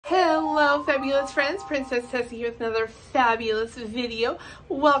Hello fabulous friends, Princess Tessa here with another fabulous video.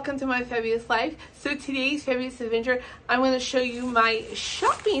 Welcome to my fabulous life. So today's fabulous adventure, I'm going to show you my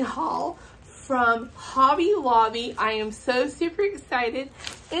shopping haul from Hobby Lobby. I am so super excited.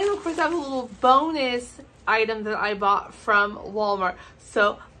 And of course I have a little bonus item that I bought from Walmart.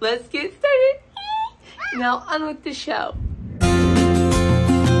 So let's get started. Now on with the show.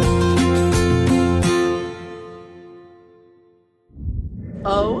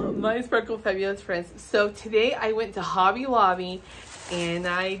 Oh, my sparkle fabulous friends. So today I went to Hobby Lobby and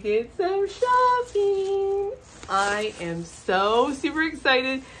I did some shopping. I am so super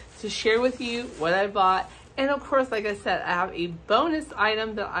excited to share with you what I bought. And of course, like I said, I have a bonus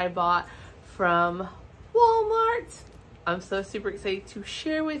item that I bought from Walmart. I'm so super excited to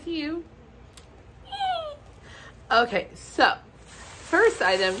share with you. Okay, so first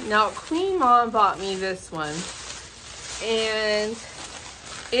item. Now Queen Mom bought me this one. And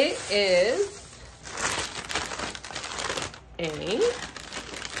it is a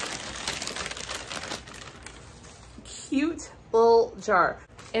cute little jar,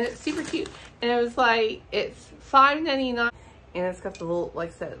 and it's super cute. And it was like, it's $5.99, and it's got the little, like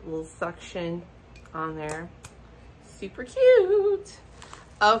I said, little suction on there. Super cute.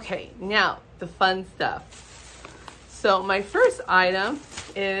 Okay, now the fun stuff. So my first item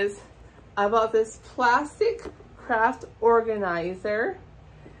is I bought this plastic craft organizer.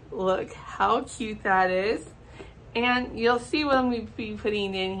 Look how cute that is. And you'll see what I'm going to be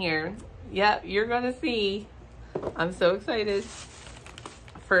putting in here. Yep, you're going to see. I'm so excited.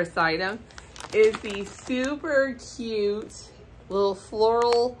 First item is the super cute little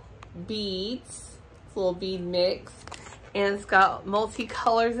floral beads. It's a little bead mix. And it's got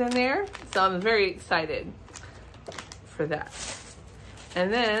multicolors in there. So I'm very excited for that.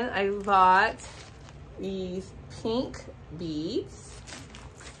 And then I bought these pink beads.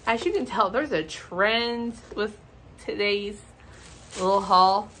 As you can tell, there's a trend with today's little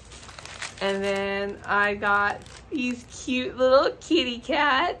haul. And then I got these cute little kitty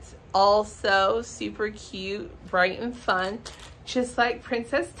cats. Also super cute, bright and fun, just like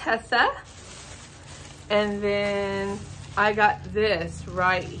Princess Tessa. And then I got this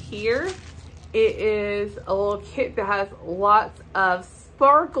right here. It is a little kit that has lots of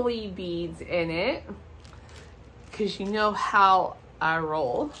sparkly beads in it, because you know how I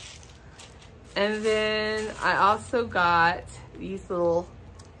roll. And then I also got these little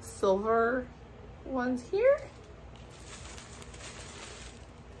silver ones here.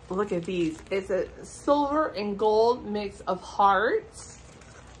 Look at these. It's a silver and gold mix of hearts.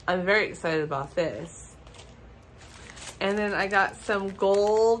 I'm very excited about this. And then I got some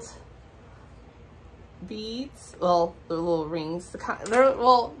gold beads. Well, the little rings.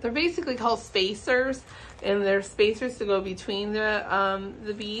 They're basically called spacers, and they're spacers to go between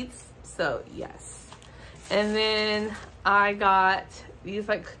the beads. So yes. And then I got these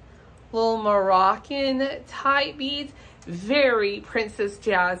like little Moroccan type beads, very Princess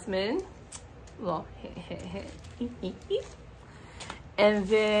Jasmine. Well, and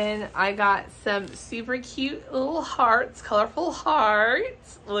then I got some super cute little hearts, colorful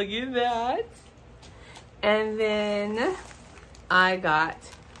hearts. Look at that. And then I got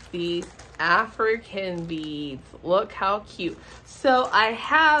these African beads. Look how cute. So I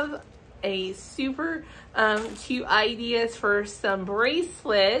have a super cute ideas for some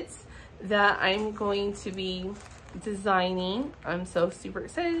bracelets that I'm going to be designing. I'm so super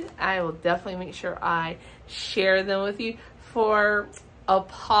excited. I will definitely make sure I share them with you for a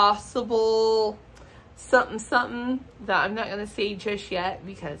possible something that I'm not going to say just yet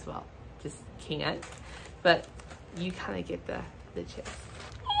because, well, just can't. But you kind of get the gist.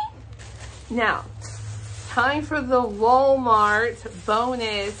 Now, time for the Walmart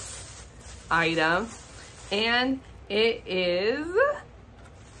bonus item. And it is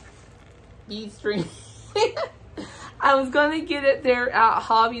bead string. I was going to get it there at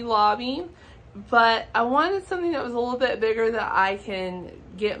Hobby Lobby, but I wanted something that was a little bit bigger that I can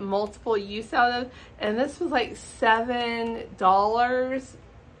get multiple use out of. And this was like $7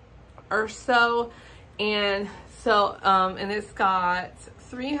 or so. And so, and it's got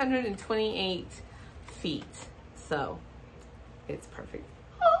 328 feet. So it's perfect.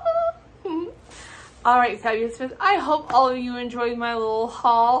 All right, fabulous friends. I hope all of you enjoyed my little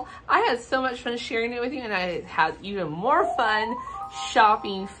haul. I had so much fun sharing it with you, and I had even more fun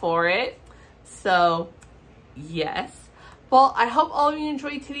shopping for it. So yes. Well, I hope all of you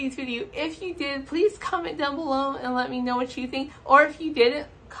enjoyed today's video. If you did, please comment down below and let me know what you think. Or if you didn't,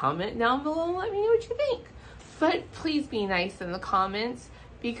 comment down below and let me know what you think. But please be nice in the comments,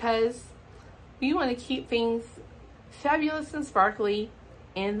 because we want to keep things fabulous and sparkly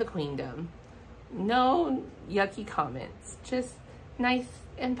in the queendom. No yucky comments, just nice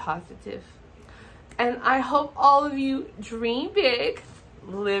and positive. And I hope all of you dream big,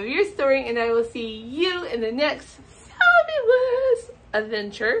 live your story, and I will see you in the next fabulous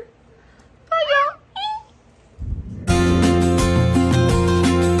adventure.